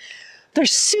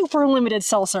 There's super limited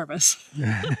cell service.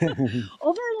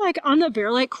 Over like on the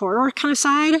Bear Lake corridor kind of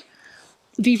side,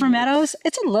 Beaver Meadows,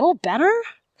 it's a little better.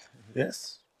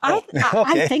 Yes.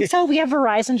 I think so. We have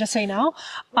Verizon, just so you know.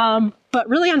 But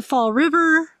really on Fall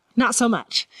River, not so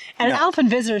much. And at Alpine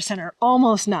Visitor Center,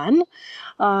 almost none.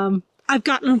 I've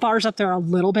gotten bars up there a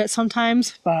little bit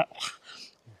sometimes, but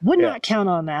would not count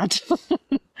on that.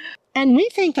 And we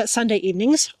think that Sunday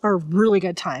evenings are a really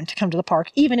good time to come to the park,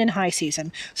 even in high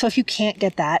season. So if you can't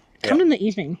get that, come in the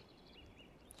evening.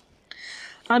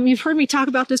 You've heard me talk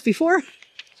about this before,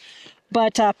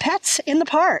 but pets in the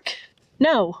park,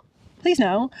 no. Please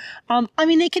no. I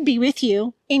mean, they could be with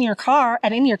you in your car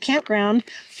and in your campground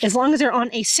as long as they're on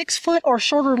a 6-foot or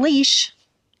shorter leash,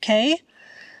 okay?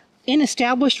 In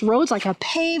established roads, like a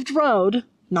paved road,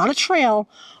 not a trail,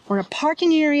 or in a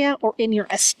parking area, or in your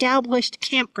established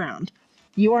campground.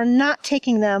 You are not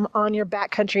taking them on your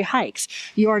backcountry hikes.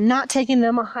 You are not taking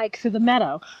them a hike through the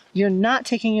meadow. You're not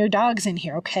taking your dogs in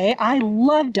here, okay? I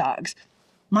love dogs.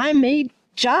 My main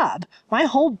job, my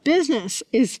whole business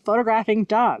is photographing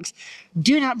dogs.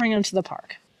 Do not bring them to the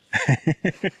park.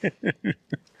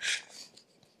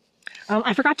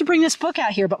 I forgot to bring this book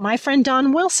out here, but my friend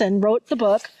Don Wilson wrote the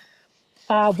book,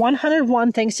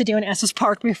 101 Things to Do in Estes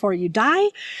Park Before You Die.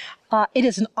 It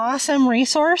is an awesome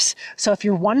resource. So if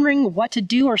you're wondering what to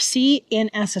do or see in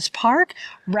Estes Park,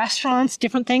 restaurants,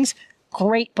 different things,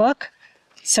 great book.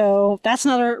 So that's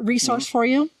another resource for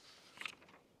you.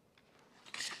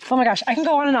 Oh my gosh, I can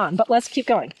go on and on, but let's keep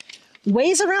going.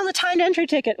 Ways around the timed entry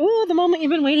ticket. Ooh, the moment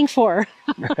you've been waiting for.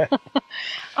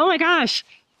 Oh my gosh,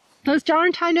 those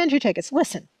darn timed entry tickets.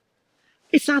 Listen,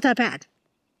 it's not that bad.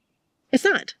 It's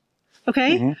not.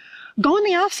 Okay? Go in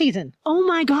the off season. Oh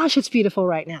my gosh, it's beautiful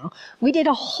right now. We did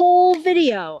a whole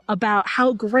video about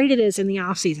how great it is in the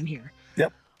off season here.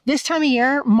 Yep. This time of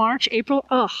year, March, April,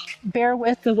 bear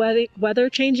with the weather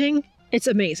changing. It's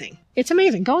amazing. It's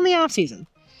amazing. Go in the off season.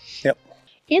 Yep.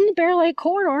 In the Bear Lake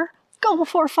corridor, go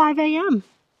before 5 a.m.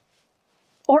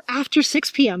 or after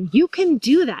 6 p.m. You can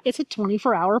do that. It's a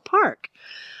 24-hour park.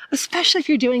 Especially if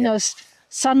you're doing those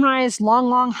sunrise,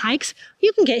 long hikes,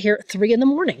 you can get here at 3 in the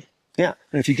morning. Yeah,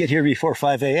 and if you get here before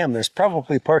 5 a.m., there's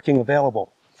probably parking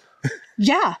available.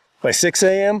 Yeah. By 6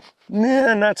 a.m.,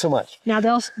 nah, not so much. Now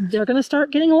they're going to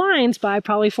start getting lines by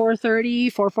probably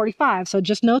 4:30, 4:45, so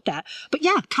just note that. But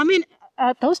yeah, come in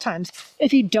at those times.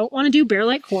 If you don't want to do Bear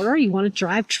Lake Corridor, you want to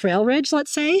drive Trail Ridge,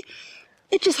 let's say,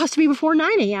 it just has to be before 9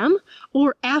 a.m.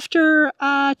 or after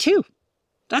 2.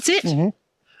 That's it.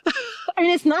 I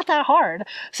mean, it's not that hard.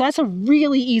 So that's a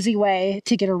really easy way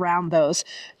to get around those.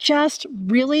 Just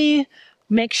really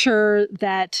make sure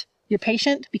that you're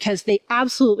patient, because they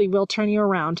absolutely will turn you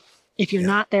around if you're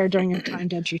not there during your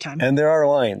timed entry time. And there are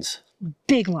lines.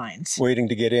 Big lines. Waiting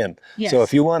to get in. Yes. So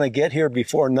if you want to get here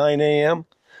before 9 a.m.,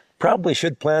 probably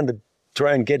should plan to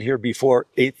try and get here before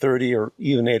 8:30 or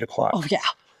even 8 o'clock. Oh, yeah.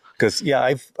 Because,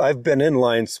 yeah, I've been in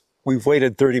lines. We've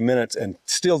waited 30 minutes and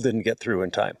still didn't get through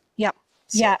in time. Yep.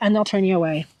 Yeah, and they'll turn you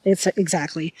away. It's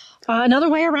exactly. Another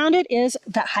way around it is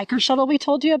that hiker shuttle we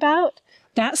told you about.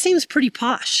 That seems pretty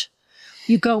posh.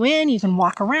 You go in, you can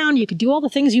walk around, you can do all the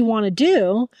things you want to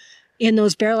do in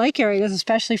those Bear Lake areas,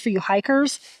 especially for you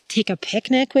hikers. Take a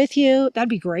picnic with you. That'd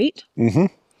be great.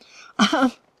 Go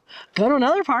to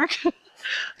another park.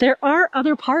 There are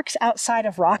other parks outside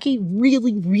of Rocky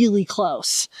really, really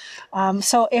close.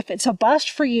 So if it's a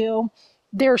bust for you,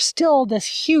 there's still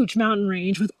this huge mountain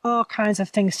range with all kinds of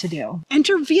things to do.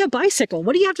 Enter via bicycle.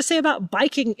 What do you have to say about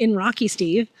biking in Rocky,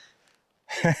 Steve?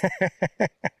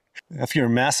 If you're a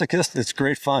masochist, it's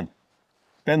great fun.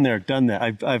 Been there, done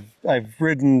that. I've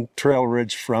ridden Trail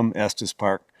Ridge from Estes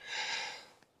Park.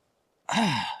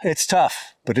 It's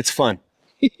tough, but it's fun.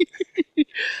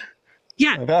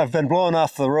 Yeah. I've been blown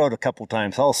off the road a couple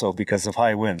times also because of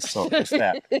high winds. So there's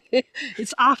that.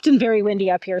 It's often very windy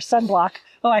up here. Sunblock.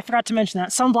 Oh, I forgot to mention that.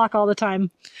 Sunblock all the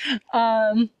time.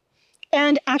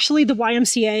 And actually, the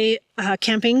YMCA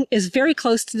camping is very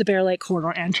close to the Bear Lake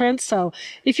Corridor entrance. So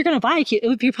if you're going to bike, it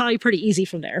would be probably pretty easy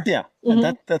from there. Yeah,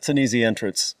 and that's an easy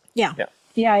entrance. Yeah.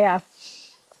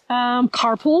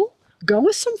 Carpool, go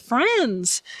with some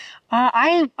friends.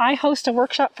 I host a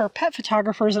workshop for pet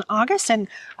photographers in August, and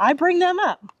I bring them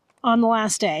up on the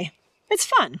last day. It's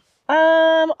fun.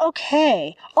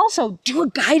 Okay. Also, do a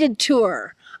guided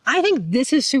tour. I think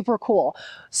this is super cool.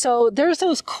 So there's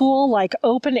those cool, like,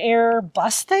 open air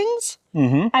bus things.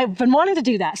 I've been wanting to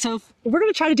do that. So we're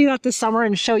going to try to do that this summer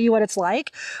and show you what it's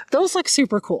like. Those look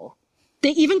super cool. They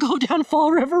even go down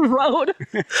Fall River Road,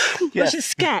 which is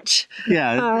sketch.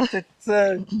 Yeah,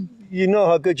 you know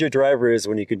how good your driver is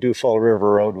when you can do Fall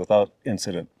River Road without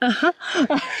incident.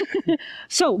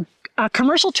 So a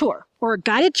commercial tour or a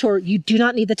guided tour, you do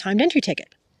not need the timed entry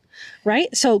ticket.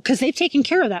 Right? So, because they've taken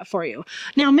care of that for you.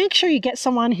 Now, make sure you get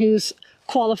someone who's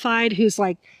qualified, who's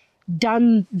like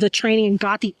done the training and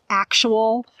got the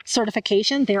actual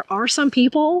certification. There are some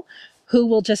people who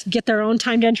will just get their own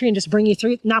timed entry and just bring you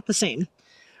through. Not the same.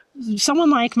 Someone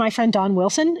like my friend Dawn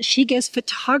Wilson, she gives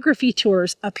photography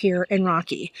tours up here in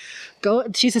Rocky.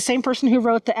 She's the same person who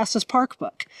wrote the Estes Park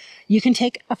book. You can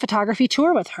take a photography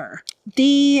tour with her.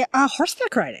 The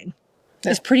horseback riding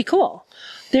is pretty cool.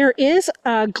 There is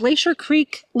a Glacier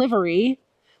Creek livery,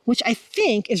 which I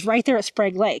think is right there at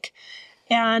Sprague Lake.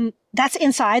 And that's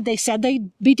inside. They said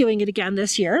they'd be doing it again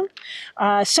this year.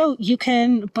 So you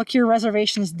can book your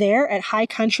reservations there at High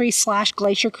Country /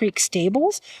 Glacier Creek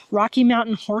Stables, Rocky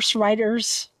Mountain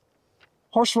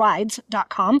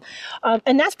horserides.com.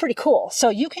 And that's pretty cool. So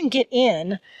you can get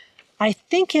in. I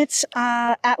think it's,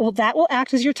 that will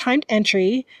act as your timed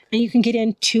entry, and you can get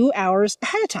in 2 hours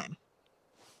ahead of time.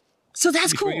 So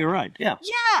that's cool. You're right. Yeah.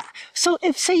 Yeah. So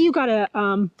if, say, you got a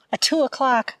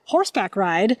 2:00 horseback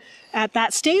ride at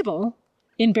that stable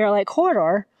in Bear Lake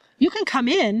Corridor, you can come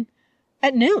in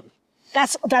at noon.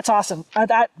 That's awesome.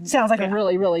 That sounds like a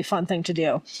really, really fun thing to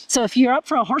do. So if you're up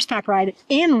for a horseback ride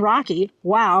in Rocky,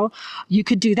 wow, you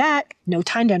could do that. No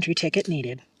timed entry ticket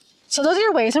needed. So those are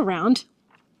your ways around.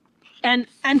 And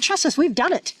trust us, we've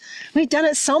done it. We've done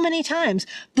it so many times.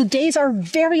 The days are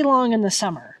very long in the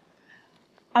summer.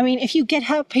 I mean, if you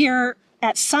get up here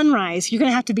at sunrise, you're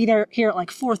going to have to be here at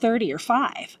like 4:30 or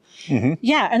 5.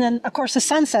 Yeah, and then, of course, the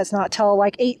sunset's not till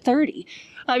like 8:30.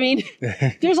 I mean,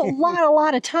 there's a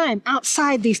lot of time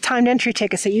outside these timed entry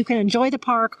tickets that you can enjoy the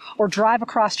park or drive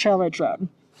across Trail Ridge Road.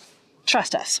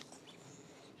 Trust us.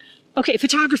 Okay,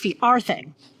 photography, our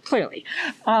thing, clearly.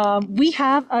 We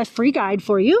have a free guide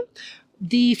for you.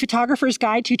 The Photographer's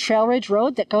Guide to Trail Ridge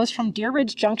Road that goes from Deer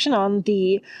Ridge Junction on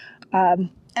the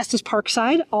Estes Park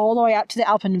side all the way out to the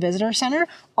Alpine Visitor Center,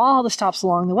 all the stops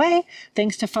along the way,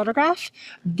 things to photograph.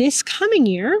 This coming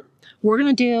year, we're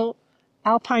going to do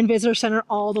Alpine Visitor Center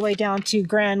all the way down to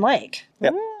Grand Lake.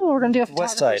 Yep. Ooh, we're going to do a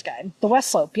photographer's guide. The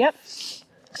West Slope, yep.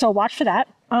 So watch for that.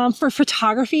 For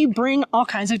photography, bring all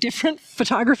kinds of different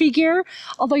photography gear,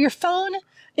 although your phone,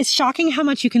 it's shocking how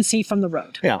much you can see from the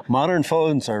road. Yeah, modern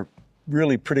phones are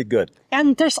really pretty good.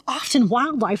 And there's often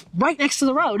wildlife right next to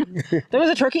the road. There was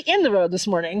a turkey in the road this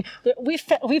morning.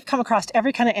 We've come across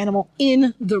every kind of animal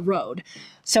in the road.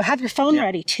 So have your phone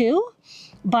ready too.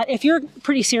 But if you're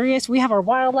pretty serious, we have our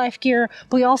wildlife gear,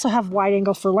 but we also have wide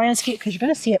angle for landscape because you're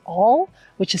going to see it all,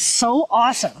 which is so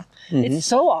awesome. It's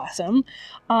so awesome.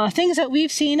 Things that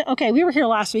we've seen. Okay, we were here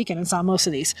last weekend and saw most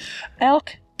of these.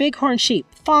 Elk, bighorn sheep,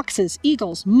 foxes,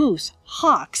 eagles, moose,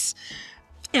 hawks,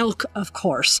 elk, of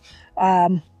course.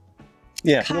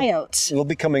 Coyotes. We'll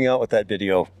be coming out with that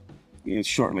video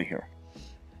shortly here.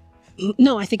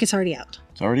 No, I think it's already out.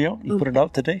 It's already out? You put it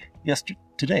out today?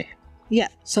 Today? Yeah,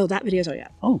 so that video's already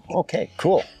out. Oh, okay,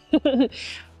 cool.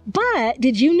 But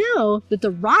did you know that the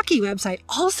Rocky website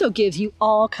also gives you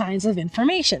all kinds of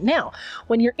information? Now,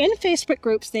 when you're in Facebook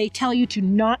groups, they tell you to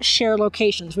not share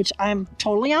locations, which I'm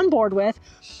totally on board with.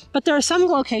 But there are some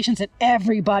locations that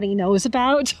everybody knows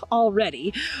about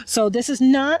already. So this is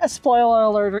not a spoiler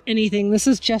alert or anything. This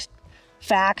is just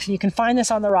facts. You can find this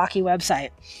on the Rocky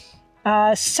website.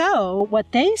 So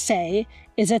what they say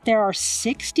is that there are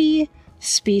 60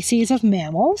 species of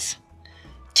mammals,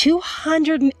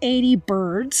 280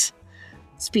 birds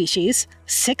species,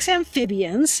 6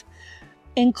 amphibians,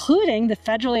 including the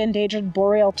federally endangered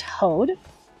boreal toad,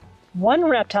 1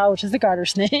 reptile, which is the garter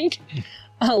snake,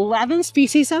 11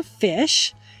 species of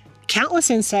fish, countless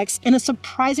insects, and a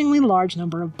surprisingly large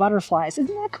number of butterflies.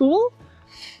 Isn't that cool?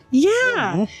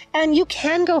 Yeah. And you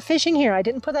can go fishing here. I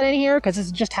didn't put that in here because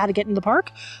it's just how to get in the park.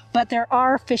 But there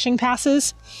are fishing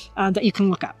passes that you can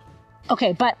look up.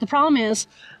 Okay, but the problem is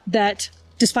that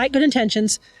despite good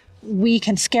intentions, we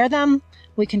can scare them.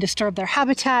 We can disturb their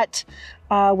habitat.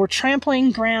 We're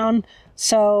trampling ground.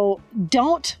 So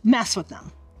don't mess with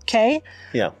them. Okay?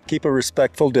 Yeah, keep a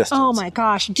respectful distance. Oh my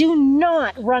gosh, do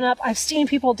not run up. I've seen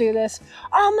people do this.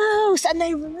 Almost, and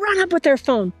they run up with their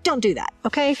phone. Don't do that,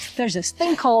 okay? There's this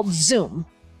thing called Zoom.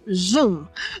 And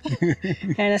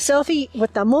a selfie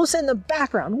with the moose in the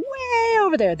background, way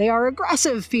over there. They are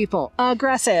aggressive people.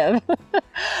 Aggressive.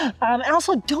 And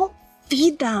also, don't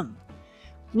feed them.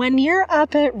 When you're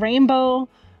up at Rainbow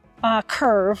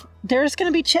Curve, there's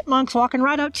going to be chipmunks walking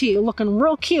right up to you looking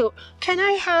real cute. Can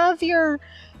I have your,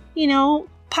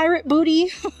 pirate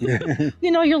booty? Your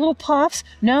little puffs?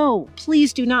 No,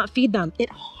 please do not feed them. It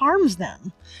harms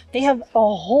them. They have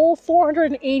a whole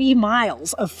 480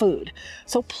 miles of food.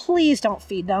 So please don't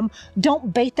feed them.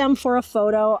 Don't bait them for a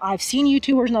photo. I've seen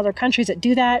YouTubers in other countries that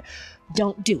do that.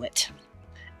 Don't do it.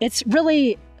 It's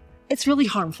really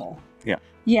harmful. Yeah.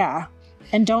 Yeah.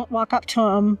 And don't walk up to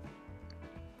them.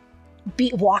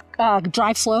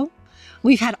 Drive slow.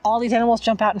 We've had all these animals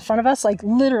jump out in front of us, like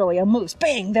literally a moose.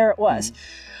 Bang, there it was.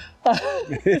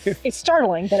 It's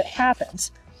startling that it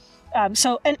happens. And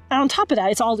on top of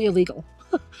that, it's all illegal.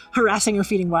 Harassing or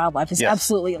feeding wildlife is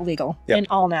absolutely illegal in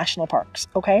all national parks,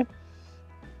 okay?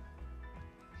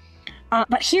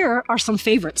 But here are some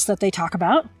favorites that they talk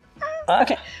about.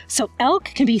 Okay, so elk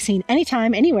can be seen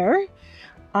anytime, anywhere.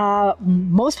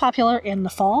 Most popular in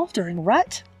the fall during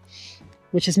rut,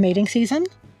 which is mating season.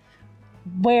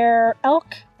 Where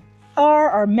elk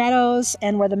are meadows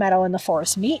and where the meadow and the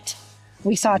forest meet.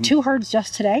 We saw 2 herds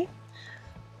just today.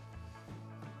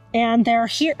 And they're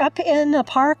here up in the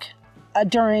park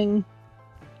during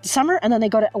the summer, and then they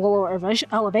go to lower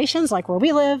elevations like where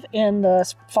we live in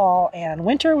the fall and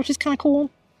winter, which is kind of cool.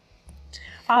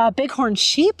 Bighorn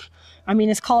sheep. I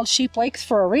mean, it's called Sheep Lakes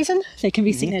for a reason. They can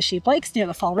be seen as Sheep Lakes near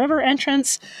the Fall River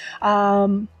entrance.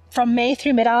 From May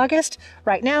through mid-August.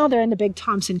 Right now, they're in the Big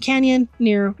Thompson Canyon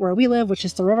near where we live, which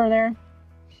is the river there.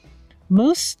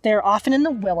 Moose, they're often in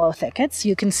the willow thickets.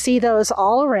 You can see those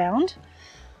all around.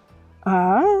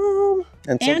 And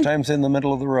sometimes in the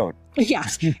middle of the road.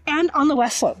 Yes, and on the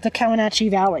west slope, the Comanche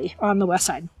Valley on the west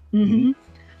side.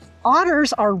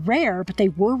 Otters are rare, but they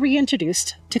were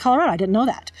reintroduced to Colorado. I didn't know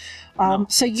that.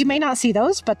 So you may not see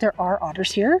those, but there are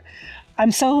otters here.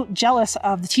 I'm so jealous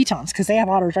of the Tetons because they have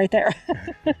otters right there.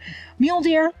 Mule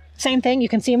deer, same thing. You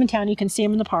can see them in town. You can see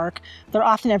them in the park. They're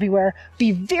often everywhere.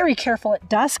 Be very careful at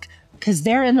dusk because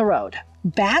they're in the road.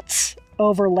 Bats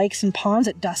over lakes and ponds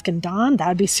at dusk and dawn. That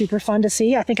would be super fun to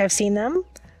see. I think I've seen them.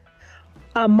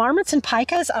 Marmots and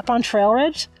pikas up on Trail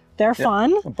Ridge. They're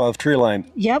fun. Above tree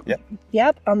line. Yep.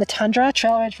 On the Tundra,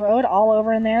 Trail Ridge Road, all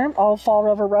over in there. All Fall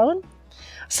River Road.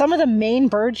 Some of the main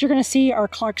birds you're going to see are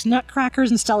Clark's nutcrackers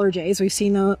and stellar jays. We've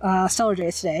seen the stellar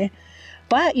jays today.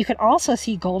 But you can also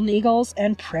see golden eagles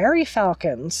and prairie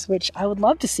falcons, which I would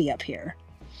love to see up here.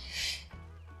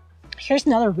 Here's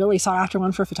another really sought-after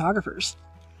one for photographers.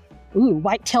 Ooh,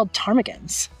 white-tailed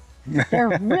ptarmigans.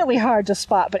 They're really hard to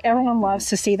spot, but everyone loves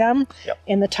to see them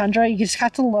in the tundra. You just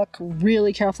have to look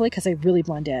really carefully because they really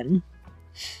blend in.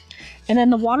 And then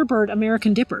the waterbird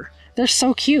American dipper. They're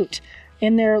so cute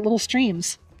in their little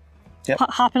streams.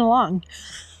 Hopping along.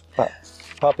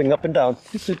 Popping up and down.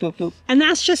 And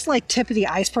that's just like tip of the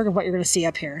iceberg of what you're going to see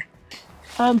up here.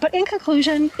 But in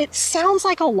conclusion, it sounds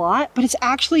like a lot, but it's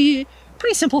actually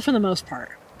pretty simple for the most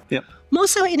part.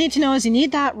 Mostly what you need to know is you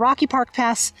need that Rocky Park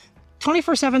Pass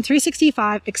 24/7,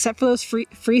 365, except for those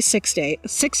free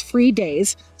 6 free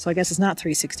days. So I guess it's not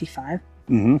 365.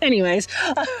 Anyways,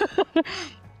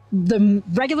 the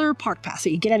regular park pass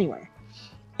that you get anywhere.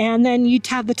 And then you'd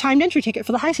have the timed entry ticket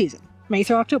for the high season, May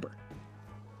through October.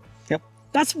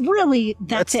 That's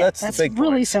it. That's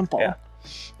really simple.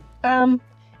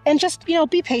 And just,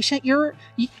 be patient.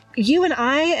 You and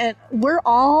I, and we're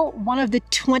all one of the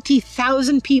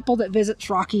 20,000 people that visits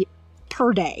Rocky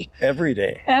per day. Every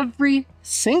day. Every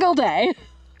single day.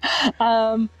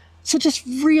 So just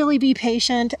really be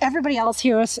patient. Everybody else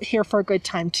here is here for a good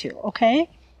time too, okay?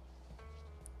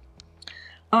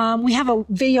 We have a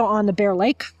video on the Bear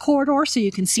Lake corridor, so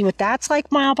you can see what that's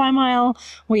like mile by mile.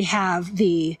 We have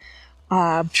the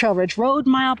Trail Ridge Road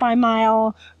mile by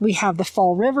mile. We have the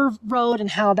Fall River Road and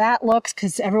how that looks,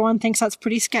 because everyone thinks that's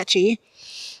pretty sketchy.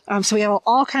 So we have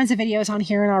all kinds of videos on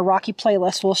here in our Rocky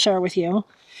playlist we'll share with you.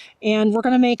 And we're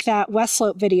going to make that West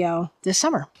Slope video this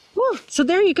summer. Whew, so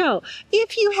there you go.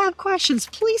 If you have questions,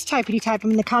 please type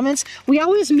them in the comments. We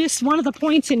always miss one of the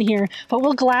points in here, but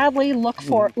we'll gladly look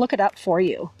it up for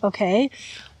you. Okay.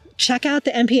 Check out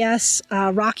the NPS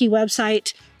Rocky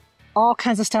website. All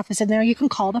kinds of stuff is in there. You can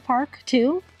call the park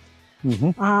too.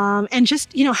 And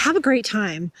just, have a great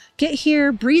time. Get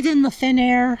here, breathe in the thin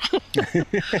air.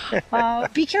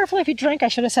 Be careful if you drink. I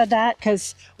should have said that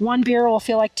because one beer will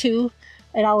feel like two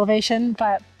at elevation,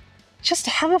 but just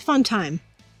have a fun time.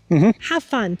 Have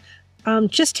fun.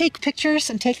 Just take pictures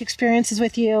and take experiences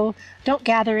with you. Don't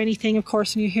gather anything, of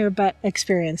course, when you're here, but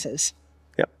experiences.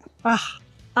 Yep.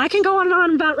 I can go on and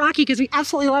on about Rocky because we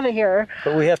absolutely love it here.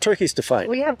 But we have turkeys to find.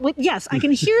 Yes, I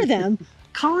can hear them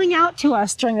calling out to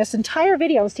us during this entire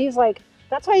video. Steve's like,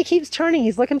 that's why he keeps turning.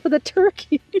 He's looking for the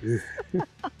turkey.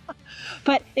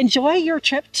 But enjoy your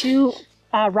trip to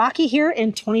Rocky here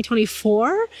in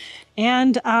 2024.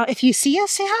 And if you see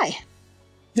us, say hi.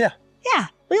 Yeah. Yeah,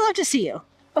 we love to see you.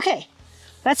 Okay,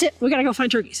 that's it. We got to go find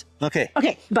turkeys. Okay.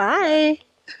 Okay, bye.